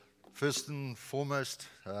First and foremost,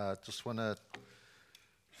 I just want to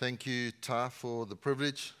thank you, Ty, for the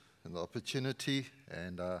privilege and the opportunity,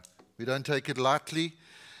 and we don't take it lightly.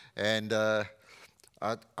 And I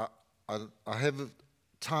have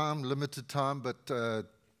limited time, but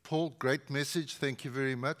Paul, great message, thank you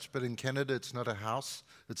very much. But in Canada, it's not a house,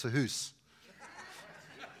 it's a hoose.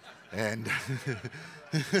 And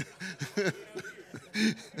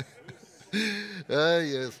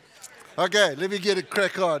yes. Okay, let me get a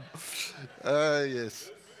crack on.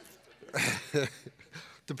 Yes.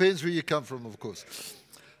 Depends where you come from, of course.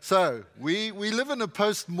 So, we live in a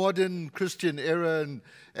postmodern Christian era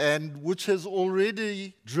and which has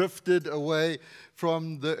already drifted away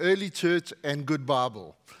from the early church and good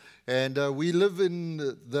Bible. And we live in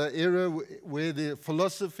the era where the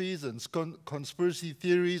philosophies and conspiracy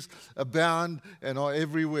theories abound and are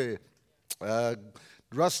everywhere.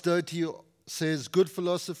 Russ Doty says good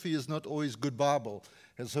philosophy is not always good Bible.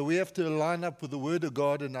 And so we have to line up with the Word of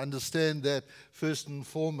God and understand that first and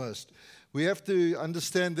foremost. We have to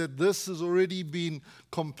understand that this has already been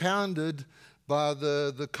compounded by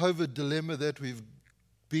the COVID dilemma that we've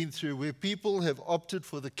been through, where people have opted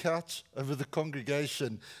for the couch over the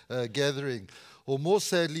congregation gathering. Or more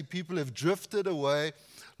sadly, people have drifted away,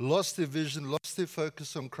 lost their vision, lost their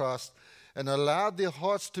focus on Christ, and allowed their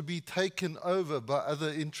hearts to be taken over by other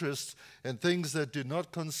interests and things that do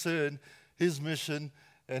not concern His mission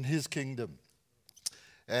and His kingdom.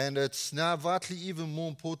 And it's now vitally even more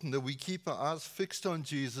important that we keep our eyes fixed on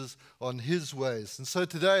Jesus, on His ways. And so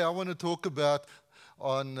today I want to talk about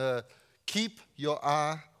keep your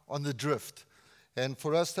eye on the drift. And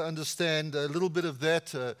for us to understand a little bit of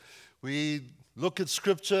that, we look at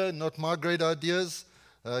Scripture, not my great ideas.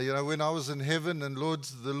 When I was in heaven and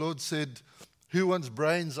the Lord said, "Who wants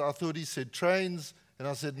brains?" I thought He said trains. And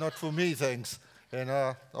I said, "Not for me, thanks." And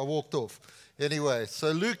I walked off. Anyway,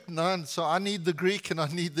 so Luke 9, so I need the Greek and I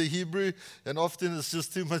need the Hebrew. And often it's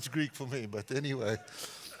just too much Greek for me. But anyway,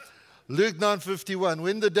 Luke 9:51,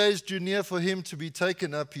 when the days drew near for Him to be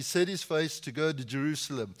taken up, He set His face to go to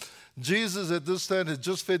Jerusalem. Jesus at this time had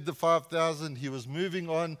just fed the 5,000. He was moving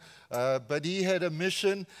on, but He had a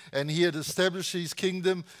mission and He had established His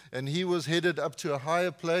kingdom, and He was headed up to a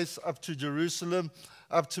higher place, up to Jerusalem,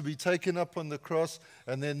 up to be taken up on the cross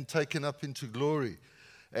and then taken up into glory.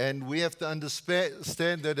 And we have to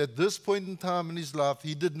understand that at this point in time in His life,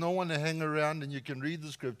 He did not want to hang around, and you can read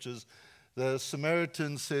the scriptures. The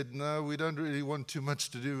Samaritans said, "No, we don't really want too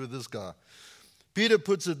much to do with this guy." Peter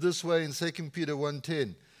puts it this way in 2 Peter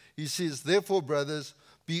 1:10. He says, "Therefore, brothers,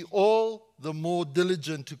 be all the more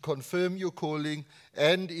diligent to confirm your calling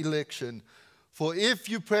and election. For if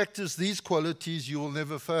you practice these qualities, you will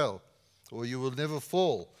never fail, or you will never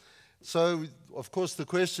fall." So, of course, the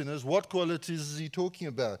question is, what qualities is he talking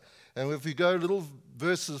about? And if we go little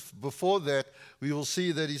verses before that, we will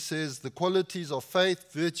see that he says the qualities of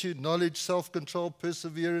faith, virtue, knowledge, self-control,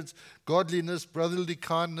 perseverance, godliness, brotherly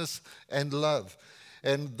kindness, and love.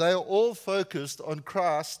 And they are all focused on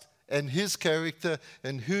Christ and His character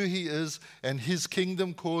and who He is and His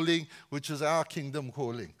kingdom calling, which is our kingdom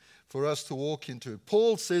calling, for us to walk into it.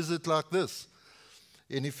 Paul says it like this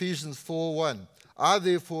in Ephesians 4:1. "I,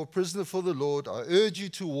 therefore, a prisoner for the Lord, I urge you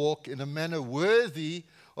to walk in a manner worthy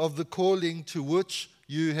of the calling to which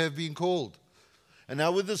you have been called." And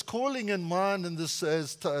now with this calling in mind, and this,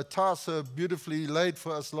 as Ty so beautifully laid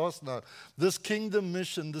for us last night, this kingdom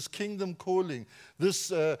mission, this kingdom calling, this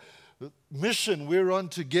mission we're on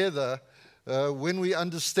together, when we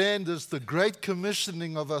understand this, the great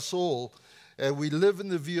commissioning of us all, we live in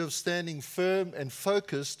the view of standing firm and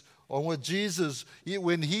focused on what Jesus,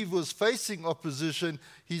 when He was facing opposition,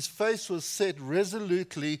 His face was set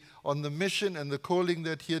resolutely on the mission and the calling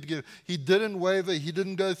that He had given. He didn't waver. He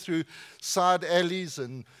didn't go through side alleys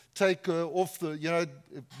and take off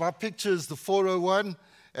my picture is the 401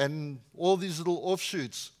 and all these little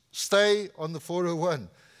offshoots. Stay on the 401.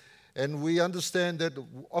 And we understand that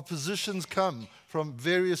oppositions come from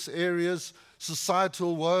various areas,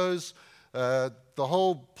 societal woes, the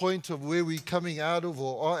whole point of where we're coming out of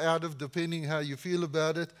or are out of, depending how you feel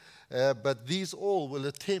about it. But these all will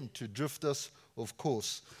attempt to drift us off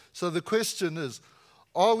course. So the question is,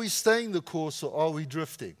 are we staying the course or are we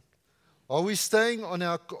drifting? Are we staying on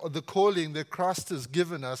the calling that Christ has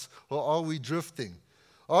given us, or are we drifting?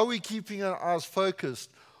 Are we keeping our eyes focused,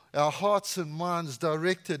 our hearts and minds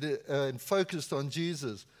directed and focused on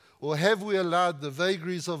Jesus? Or have we allowed the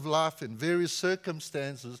vagaries of life and various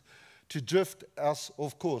circumstances to drift us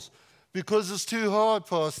off course? Because it's too hard,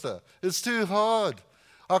 Pastor. It's too hard.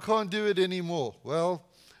 I can't do it anymore. Well,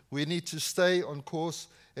 we need to stay on course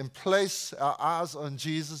and place our eyes on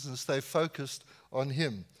Jesus and stay focused on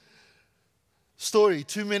Him. story,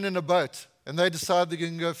 two men in a boat, and they decide they're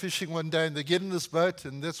going to go fishing one day, and they get in this boat,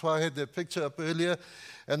 and that's why I had that picture up earlier,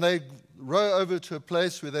 and they row over to a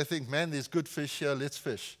place where they think, man, there's good fish here, let's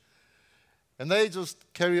fish. And they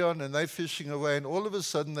just carry on, and they're fishing away, and all of a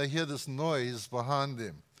sudden they hear this noise behind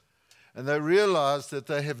them. And they realize that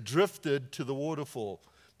they have drifted to the waterfall,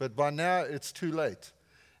 but by now it's too late.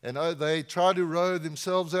 And they try to row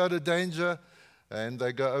themselves out of danger, and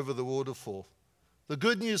they go over the waterfall. The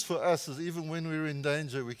good news for us is even when we're in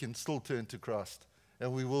danger, we can still turn to Christ,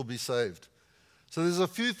 and we will be saved. So there's a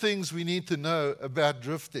few things we need to know about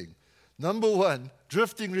drifting. Number one,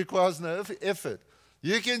 drifting requires no effort.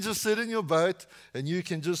 You can just sit in your boat, and you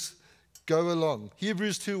can just go along.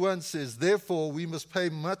 Hebrews 2:1 says, therefore we must pay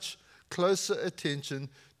much closer attention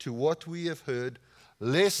to what we have heard,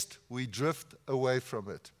 lest we drift away from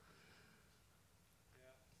it.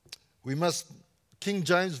 We must, King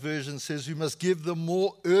James Version says, we must give the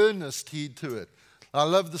more earnest heed to it. I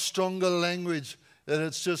love the stronger language, that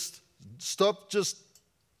it's just, stop just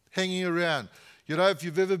hanging around. You know, if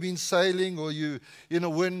you've ever been sailing or you in a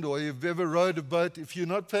wind or you've ever rowed a boat, if you're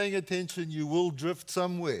not paying attention, you will drift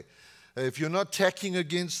somewhere. If you're not tacking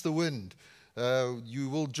against the wind, you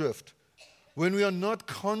will drift. When we are not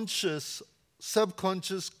conscious,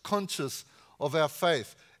 conscious of our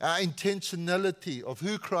faith, our intentionality of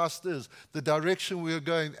who Christ is, the direction we are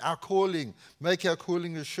going, our calling, make our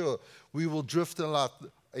calling assured, we will drift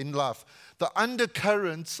in life. The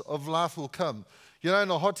undercurrents of life will come. You know,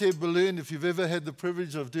 in a hot air balloon, if you've ever had the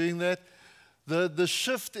privilege of doing that, the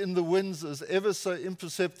shift in the winds is ever so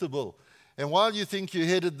imperceptible. And while you think you're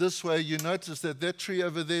headed this way, you notice that tree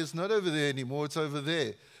over there is not over there anymore, it's over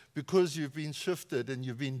there, because you've been shifted and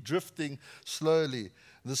you've been drifting slowly.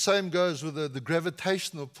 The same goes with the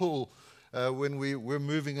gravitational pull when we're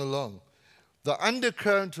moving along. The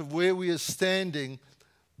undercurrent of where we are standing,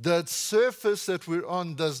 the surface that we're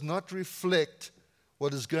on does not reflect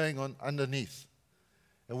what is going on underneath.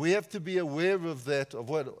 And we have to be aware of that, of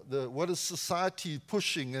what is society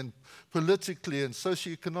pushing, and politically and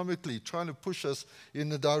socioeconomically trying to push us in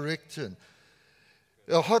the direction.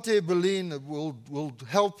 A hot air balloon will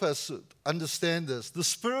help us understand this. The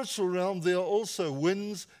spiritual realm, there are also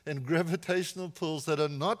winds and gravitational pulls that are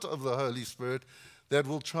not of the Holy Spirit that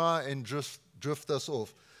will try and drift us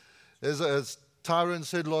off. As Tyrone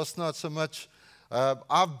said last night so much,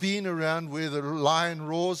 I've been around where the lion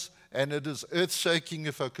roars, and it is earth-shaking,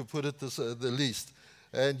 if I could put it the least.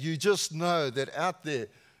 And you just know that out there,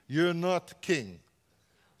 you're not king.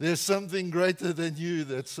 There's something greater than you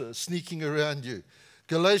that's sneaking around you.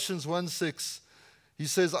 Galatians 1:6, he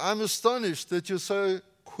says, I'm astonished that you're so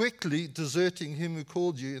quickly deserting him who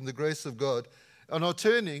called you in the grace of God and are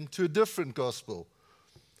turning to a different gospel.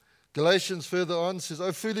 Galatians further on says,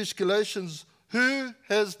 O foolish Galatians, who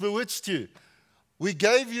has bewitched you? We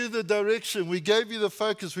gave you the direction, we gave you the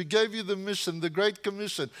focus, we gave you the mission, the Great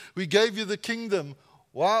Commission, we gave you the kingdom.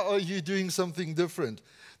 Why are you doing something different?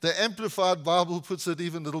 The Amplified Bible puts it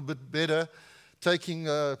even a little bit better, taking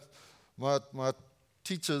my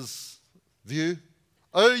teacher's view.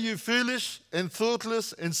 Oh, you foolish and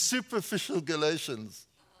thoughtless and superficial Galatians.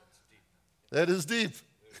 That is deep.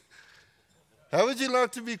 How would you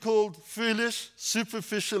like to be called foolish,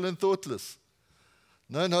 superficial, and thoughtless?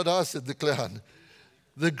 No, not I, said the clown.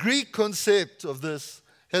 The Greek concept of this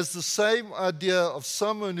has the same idea of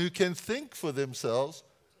someone who can think for themselves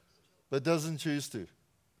but doesn't choose to.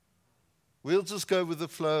 We'll just go with the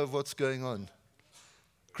flow of what's going on.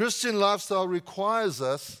 Christian lifestyle requires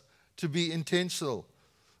us to be intentional.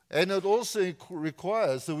 And it also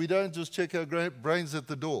requires that we don't just check our brains at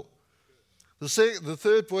the door. The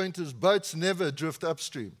third point is boats never drift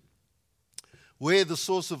upstream, where the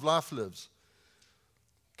source of life lives.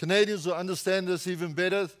 Canadians will understand this even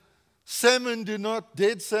better.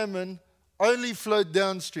 Dead salmon only float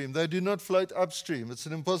downstream. They do not float upstream. It's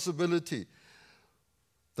an impossibility.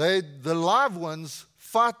 The live ones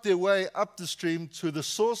fight their way up the stream to the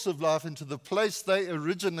source of life and to the place they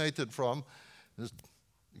originated from. There's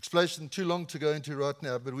explanation too long to go into right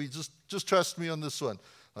now, but we just trust me on this one.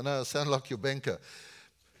 I know I sound like your banker.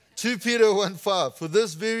 2 Peter 1:5, for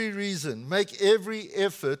this very reason, make every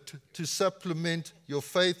effort to supplement your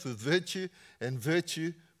faith with virtue and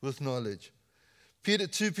virtue with knowledge.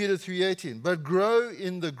 2 Peter 3:18, but grow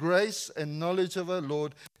in the grace and knowledge of our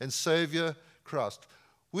Lord and Savior Christ.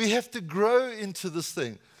 We have to grow into this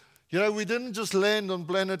thing. You know, we didn't just land on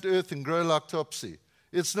planet Earth and grow like Topsy.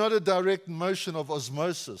 It's not a direct motion of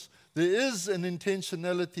osmosis. There is an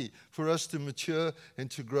intentionality for us to mature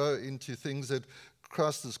and to grow into things that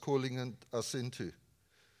Christ is calling us into.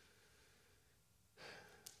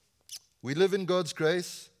 We live in God's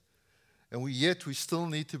grace, And yet we still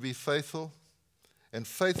need to be faithful. And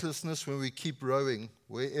faithlessness when we keep rowing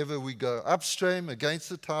wherever we go, upstream against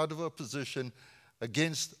the tide of opposition,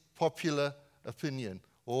 against popular opinion,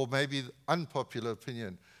 or maybe unpopular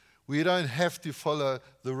opinion. We don't have to follow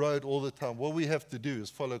the road all the time. What we have to do is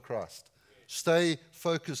follow Christ. Stay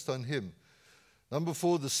focused on Him. Number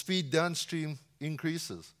 4, the speed downstream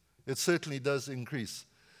increases. It certainly does increase.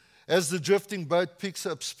 As the drifting boat picks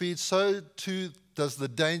up speed, so too does the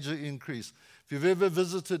danger increase. If you've ever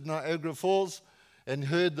visited Niagara Falls and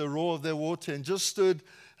heard the roar of their water and just stood,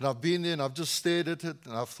 and I've been there and I've just stared at it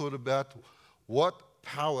and I've thought about what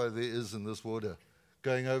power there is in this water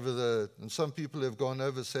going over and some people have gone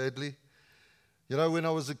over sadly. You know, when I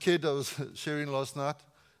was a kid, I was sharing last night,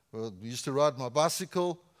 I used to ride my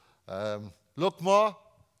bicycle. Look, Ma,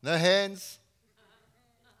 no hands.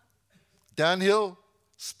 Downhill,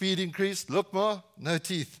 speed increased. Look, Ma, no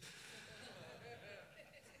teeth.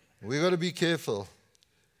 We've got to be careful.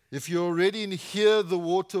 If you're already in hear the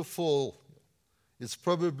waterfall, it's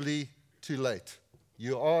probably too late.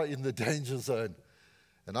 You are in the danger zone.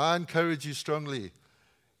 And I encourage you strongly,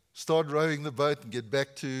 start rowing the boat and get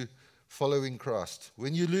back to following Christ.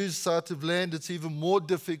 When you lose sight of land, it's even more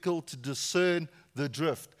difficult to discern the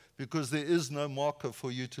drift because there is no marker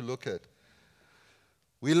for you to look at.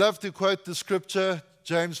 We love to quote the scripture,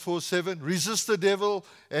 James 4:7, resist the devil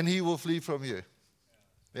and he will flee from you.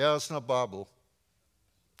 Yeah, it's not Bible.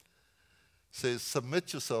 It says,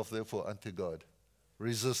 submit yourself therefore unto God.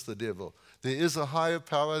 Resist the devil. There is a higher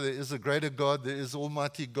power, there is a greater God, there is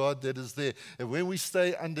Almighty God that is there. And when we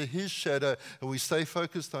stay under His shadow and we stay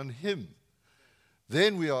focused on Him,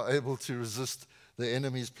 then we are able to resist the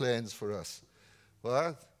enemy's plans for us.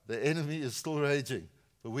 Well, the enemy is still raging,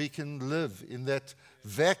 but we can live in that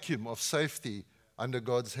vacuum of safety under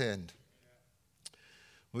God's hand.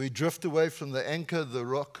 We drift away from the anchor, the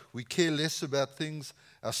rock. We care less about things,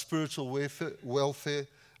 our spiritual welfare.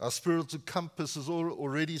 Our spiritual compass is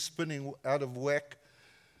already spinning out of whack.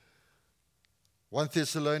 1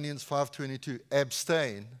 Thessalonians 5:22,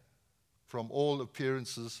 abstain from all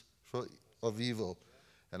appearances of evil.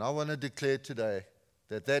 And I want to declare today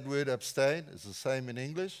that word abstain is the same in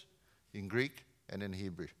English, in Greek, and in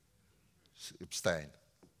Hebrew. Abstain.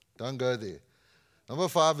 Don't go there. Number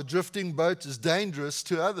 5, a drifting boat is dangerous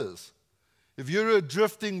to others. If you're a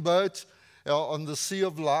drifting boat on the sea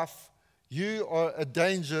of life, you are a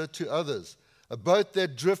danger to others. A boat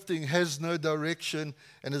that drifting has no direction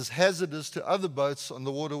and is hazardous to other boats on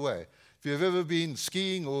the waterway. If you've ever been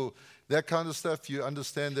skiing or that kind of stuff, you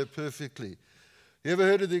understand that perfectly. You ever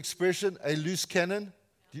heard of the expression, a loose cannon?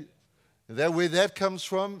 Where that comes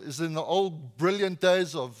from is in the old brilliant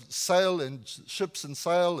days of sail and ships and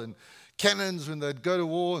sail and cannons when they'd go to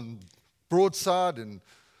war and broadside, and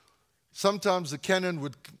sometimes the cannon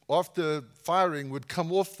would, after firing, would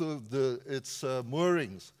come off its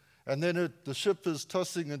moorings. And then the ship is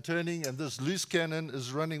tossing and turning, and this loose cannon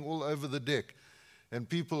is running all over the deck, and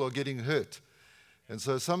people are getting hurt. And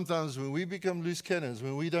so sometimes when we become loose cannons,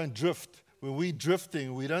 when we don't drift, when we're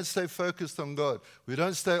drifting, we don't stay focused on God, we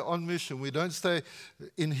don't stay on mission, we don't stay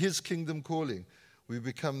in His kingdom calling, we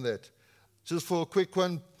become that. Just for a quick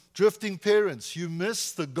one, drifting parents, you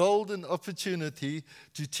miss the golden opportunity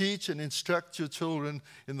to teach and instruct your children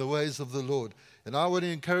in the ways of the Lord. And I want to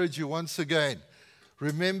encourage you once again,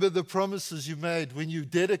 remember the promises you made when you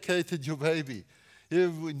dedicated your baby.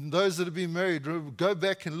 Those that have been married, go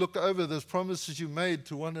back and look over those promises you made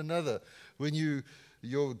to one another when you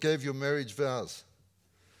gave your marriage vows.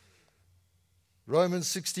 Romans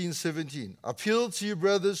 16:17. Appeal to you,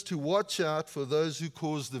 brothers, to watch out for those who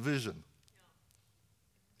cause division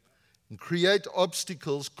and create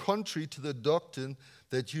obstacles contrary to the doctrine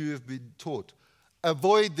that you have been taught.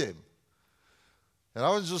 Avoid them. And I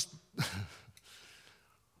was just,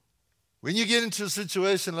 when you get into a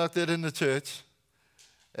situation like that in the church,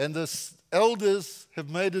 and the elders have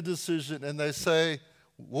made a decision, and they say,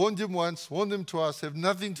 warned them once, warned them twice, have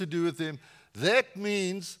nothing to do with them, that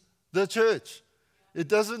means the church. It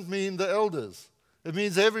doesn't mean the elders. It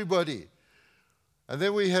means everybody. And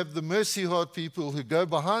then we have the mercy heart people who go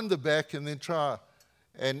behind the back and then try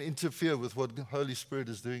and interfere with what the Holy Spirit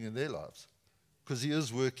is doing in their lives, because He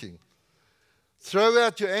is working. Throw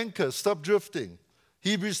out your anchor, stop drifting.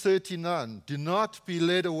 Hebrews 13:9, do not be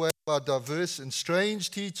led away by diverse and strange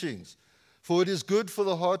teachings, for it is good for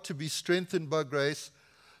the heart to be strengthened by grace,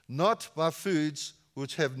 not by foods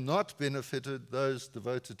which have not benefited those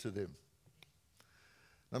devoted to them.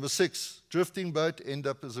 Number 6, drifting boat end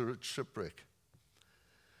up as a shipwreck.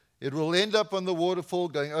 It will end up on the waterfall,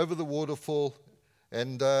 going over the waterfall,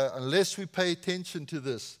 and unless we pay attention to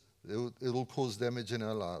this, it will cause damage in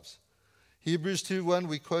our lives. Hebrews 2:1,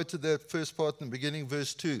 we quoted that first part in the beginning,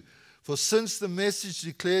 verse 2. For since the message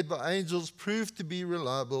declared by angels proved to be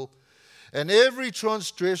reliable, and every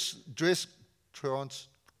transgression,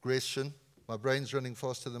 my brain's running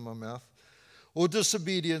faster than my mouth, or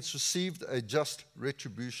disobedience received a just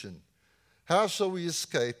retribution, how shall we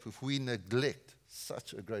escape if we neglect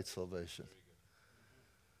such a great salvation?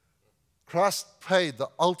 Christ paid the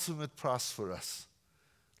ultimate price for us.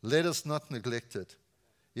 Let us not neglect it.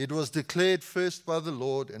 It was declared first by the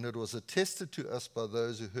Lord, and it was attested to us by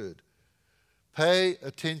those who heard. Pay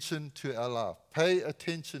attention to our life. Pay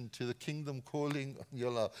attention to the kingdom calling on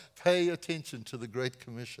your life. Pay attention to the Great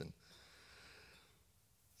Commission.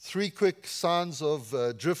 3 quick signs of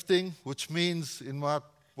drifting, which means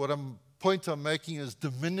point I'm making is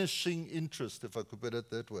diminishing interest, if I could put it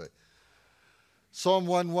that way. Psalm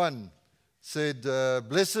 1:1 said,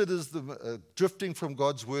 blessed is the drifting from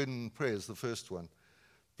God's word and prayer is the first one.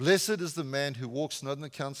 Blessed is the man who walks not in the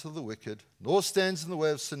counsel of the wicked, nor stands in the way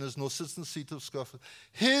of sinners, nor sits in the seat of scoffers.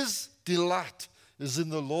 His delight is in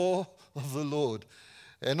the law of the Lord,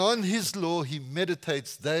 and on his law he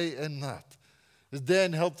meditates day and night. As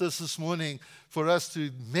Dan helped us this morning for us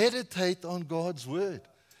to meditate on God's word.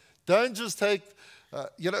 Don't just take,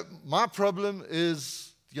 my problem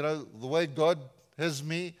is, the way God has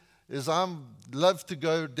me is I love to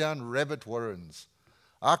go down rabbit warrens.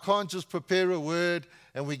 I can't just prepare a word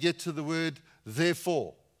and we get to the word,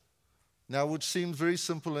 therefore. Now, which seems very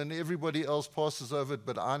simple and everybody else passes over it,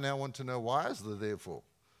 but I now want to know why is the therefore.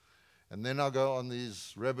 And then I'll go on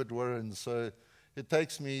these rabbit warrens. So it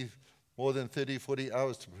takes me more than 30, 40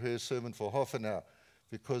 hours to prepare a sermon for half an hour,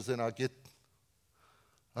 because then now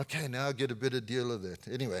I get a better deal of that.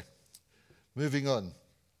 Anyway, moving on.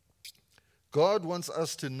 God wants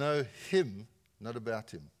us to know him, not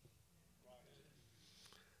about him.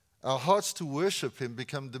 Our hearts to worship him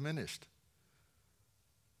become diminished.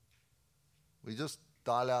 We just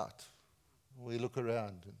dial out. We look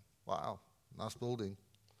around and, wow, nice building.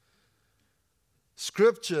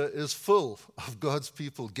 Scripture is full of God's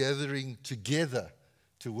people gathering together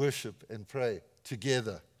to worship and pray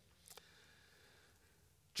together.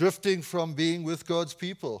 Drifting from being with God's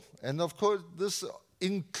people. And of course, this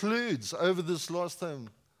includes, over this last time,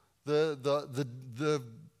 the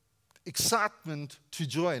excitement to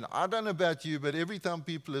join. I don't know about you, but every time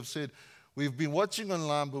people have said, we've been watching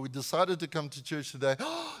online, but we decided to come to church today,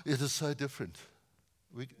 it is so different.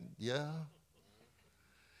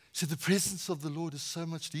 So the presence of the Lord is so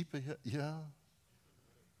much deeper here. Yeah.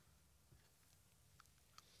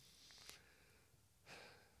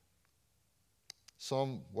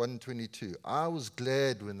 Psalm 122. I was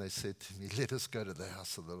glad when they said to me, let us go to the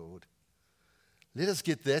house of the Lord. Let us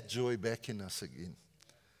get that joy back in us again.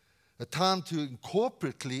 A time to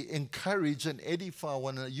corporately encourage and edify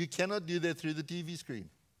one another. You cannot do that through the TV screen.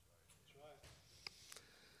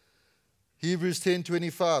 Hebrews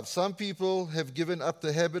 10:25. Some people have given up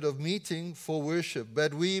the habit of meeting for worship,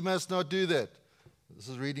 but we must not do that. This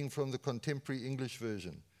is reading from the Contemporary English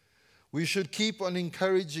Version. We should keep on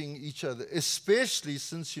encouraging each other, especially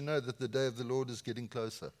since you know that the day of the Lord is getting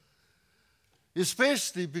closer.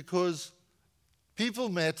 Especially because people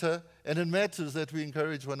matter, and it matters that we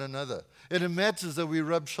encourage one another. And it matters that we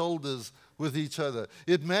rub shoulders with each other.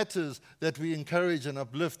 It matters that we encourage and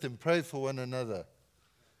uplift and pray for one another.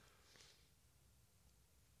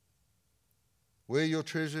 Where your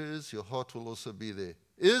treasure is, your heart will also be there.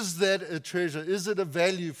 Is that a treasure? Is it a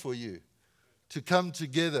value for you to come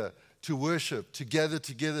together, to worship, to gather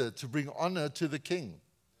together, to bring honor to the King?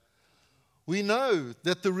 We know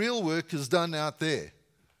that the real work is done out there.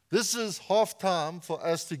 This is half time for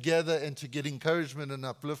us to gather and to get encouragement and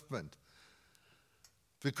upliftment,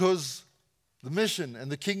 because the mission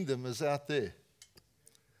and the kingdom is out there.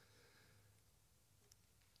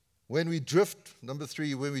 When we drift, number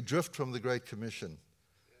 3, when we drift from the Great Commission.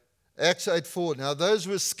 Acts 8:4. Now those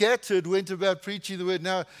who were scattered went about preaching the word.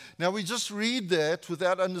 Now we just read that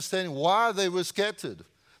without understanding why they were scattered.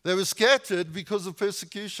 They were scattered because of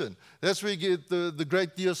persecution. That's where you get the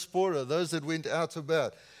great diaspora, those that went out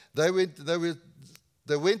about. They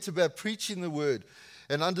went about preaching the word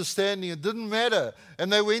and understanding it didn't matter. And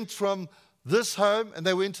they went from this home and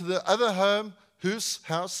they went to the other home, whose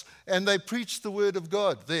house, and they preached the word of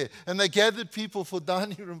God there. And they gathered people for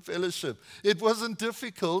dining room fellowship. It wasn't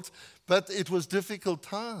difficult, but it was difficult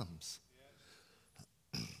times.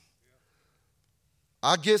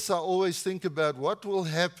 I guess I always think about what will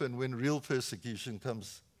happen when real persecution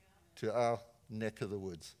comes to our neck of the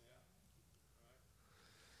woods.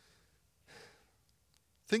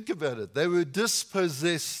 Think about it. They were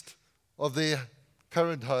dispossessed of their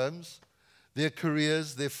current homes, their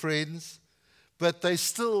careers, their friends, but they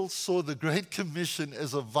still saw the Great Commission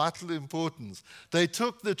as of vital importance. They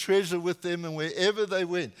took the treasure with them, and wherever they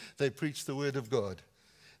went, they preached the word of God.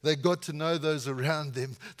 They got to know those around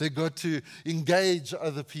them. They got to engage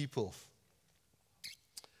other people.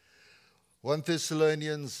 1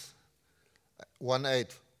 Thessalonians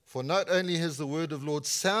 1:8. For not only has the word of Lord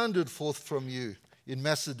sounded forth from you in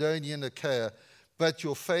Macedonia and Achaia, but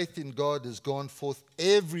your faith in God has gone forth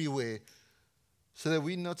everywhere, so that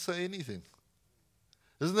we not say anything.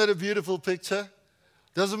 Isn't that a beautiful picture?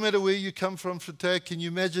 Doesn't matter where you come from, Frate. Can you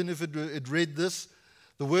imagine if it read this?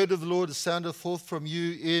 The word of the Lord has sounded forth from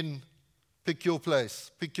you in, pick your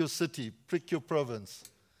place, pick your city, pick your province.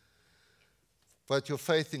 But your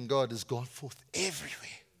faith in God has gone forth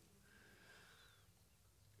everywhere.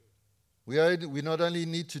 We not only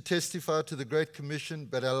need to testify to the Great Commission,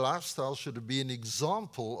 but our lifestyle should be an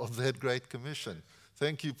example of that Great Commission.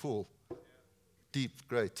 Thank you, Paul. Deep,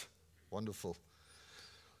 great, wonderful.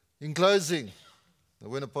 In closing,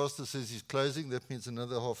 when a pastor says he's closing, that means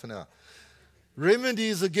another half an hour.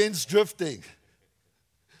 Remedies against drifting.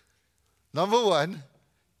 Number one,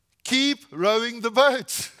 keep rowing the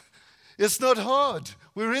boat. It's not hard.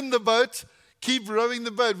 We're in the boat. Keep rowing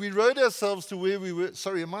the boat. We rowed ourselves to where we were.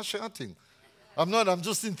 Sorry, am I shouting? I'm not. I'm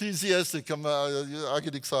just enthusiastic. I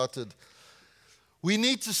get excited. We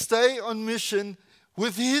need to stay on mission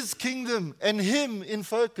with His kingdom and Him in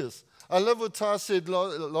focus. I love what Ty said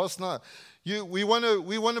last night. We want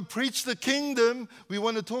to preach the kingdom. We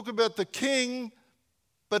want to talk about the king,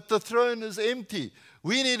 but the throne is empty.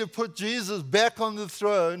 We need to put Jesus back on the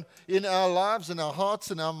throne in our lives, in our hearts,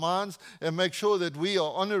 in our minds, and make sure that we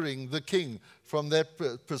are honoring the king from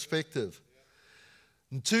that perspective.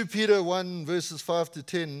 In 2 Peter 1, verses 5 to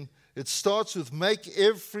 10, it starts with, make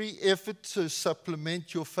every effort to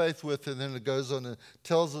supplement your faith with, and then it goes on and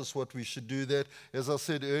tells us what we should do that. As I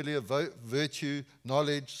said earlier, virtue,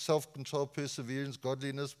 knowledge, self-control, perseverance,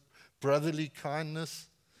 godliness, brotherly kindness,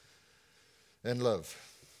 and love.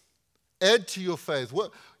 Add to your faith.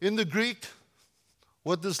 In the Greek,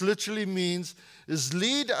 what this literally means is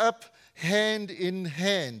lead up hand in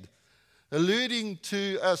hand, alluding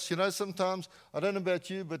to us. You know, sometimes, I don't know about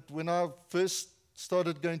you, but when I first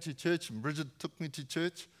started going to church, and Bridget took me to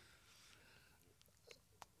church,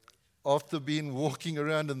 after being walking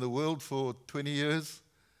around in the world for 20 years,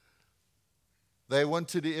 they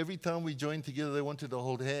wanted to, every time we joined together, they wanted to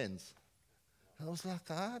hold hands. I was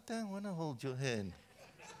like, I don't want to hold your hand.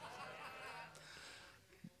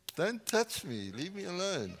 Don't touch me. Leave me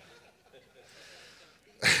alone.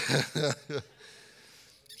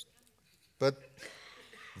 But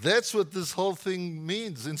that's what this whole thing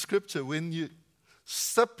means in Scripture. When you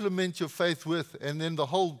supplement your faith with, and then the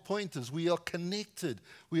whole point is we are connected.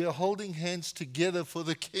 We are holding hands together for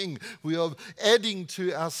the King. We are adding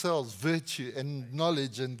to ourselves virtue and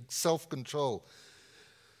knowledge and self-control.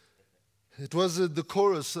 It was the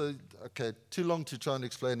chorus, okay, too long to try and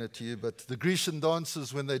explain it to you, but the Grecian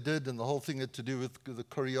dances when they did, and the whole thing had to do with the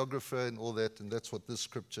choreographer and all that, and that's what this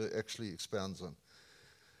scripture actually expounds on.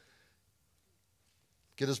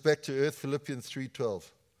 Get us back to earth, Philippians 3:12.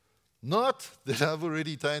 Not that I've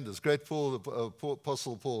already attained this. Great Paul,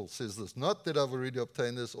 Apostle Paul says this. Not that I've already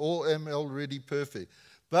obtained this or am already perfect.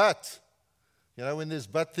 But, you know, when there's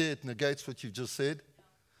but there, it negates what you've just said.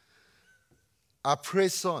 I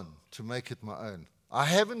press on to make it my own. I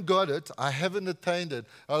haven't got it. I haven't attained it.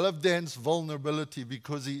 I love Dan's vulnerability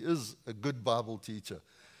because he is a good Bible teacher.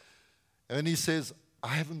 And he says, I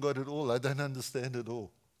haven't got it all. I don't understand it all.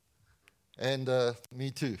 And me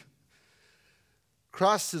too.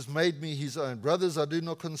 Christ has made me his own. Brothers, I do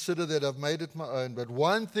not consider that I've made it my own, but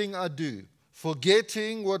one thing I do,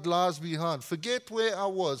 forgetting what lies behind. Forget where I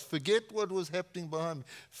was. Forget what was happening behind me.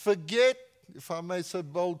 Forget, if I may so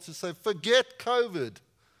bold to say, forget COVID.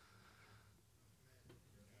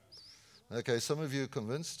 Okay, some of you are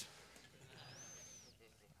convinced.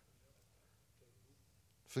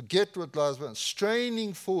 Forget what lies behind.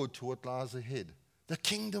 Straining forward to what lies ahead. The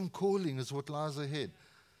kingdom calling is what lies ahead.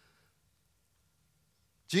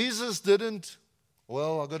 Jesus didn't,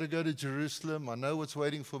 well, I've got to go to Jerusalem. I know what's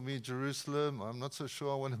waiting for me in Jerusalem. I'm not so sure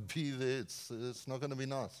I want to be there. It's not going to be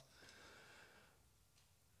nice.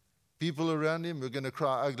 People around him were going to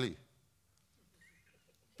cry ugly.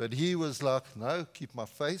 But he was like, no, keep my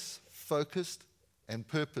face focused and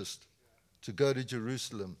purposed to go to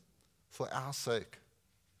Jerusalem for our sake,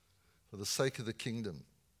 for the sake of the kingdom.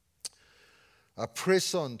 I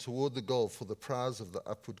press on toward the goal for the prize of the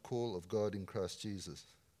upward call of God in Christ Jesus.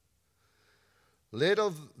 Let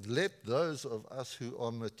those of us who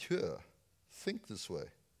are mature think this way.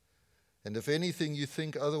 And if anything you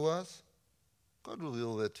think otherwise, God will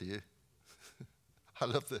reveal that to you. I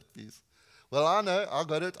love that piece. Well, I know, I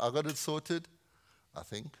got it sorted, I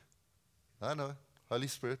think. I know, Holy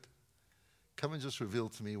Spirit, come and just reveal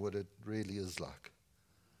to me what it really is like.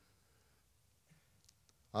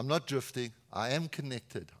 I'm not drifting, I am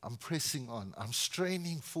connected, I'm pressing on, I'm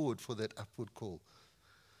straining forward for that upward call.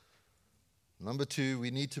 Number 2,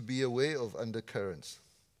 we need to be aware of undercurrents.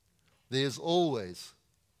 There's always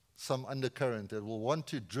some undercurrent that will want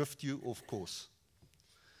to drift you off course.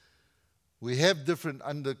 We have different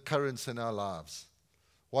undercurrents in our lives.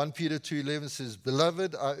 1 Peter 2:11 says,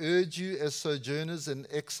 "Beloved, I urge you as sojourners and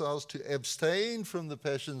exiles to abstain from the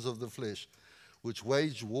passions of the flesh, which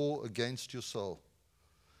wage war against your soul."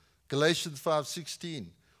 Galatians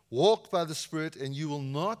 5:16, "Walk by the Spirit and you will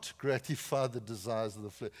not gratify the desires of the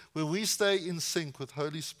flesh." When we stay in sync with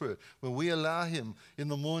Holy Spirit, when we allow Him in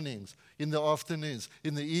the mornings, in the afternoons,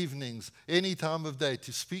 in the evenings, any time of day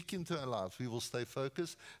to speak into our lives, we will stay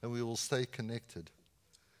focused and we will stay connected.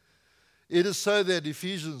 It is so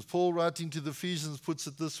that Paul writing to the Ephesians puts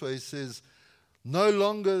it this way, he says, "No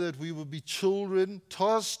longer that we will be children,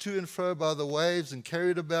 tossed to and fro by the waves and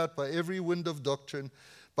carried about by every wind of doctrine,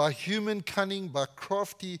 by human cunning, by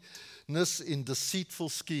craftiness in deceitful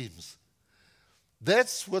schemes."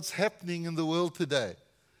 That's what's happening in the world today.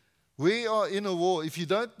 We are in a war. If you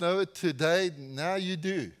don't know it today, now you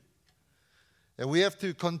do. And we have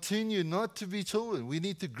to continue not to be children. We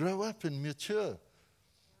need to grow up and mature.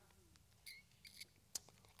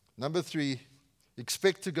 Number 3,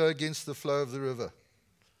 expect to go against the flow of the river.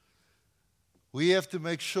 We have to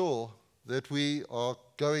make sure that we are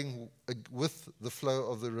going with the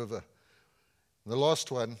flow of the river. And the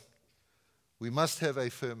last one, we must have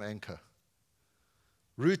a firm anchor.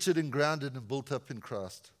 Rooted and grounded and built up in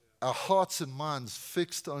Christ. Our hearts and minds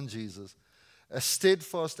fixed on Jesus. A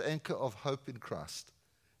steadfast anchor of hope in Christ.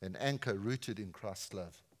 An anchor rooted in Christ's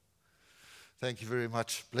love. Thank you very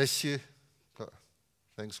much. Bless you.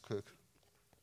 Thanks, Kirk.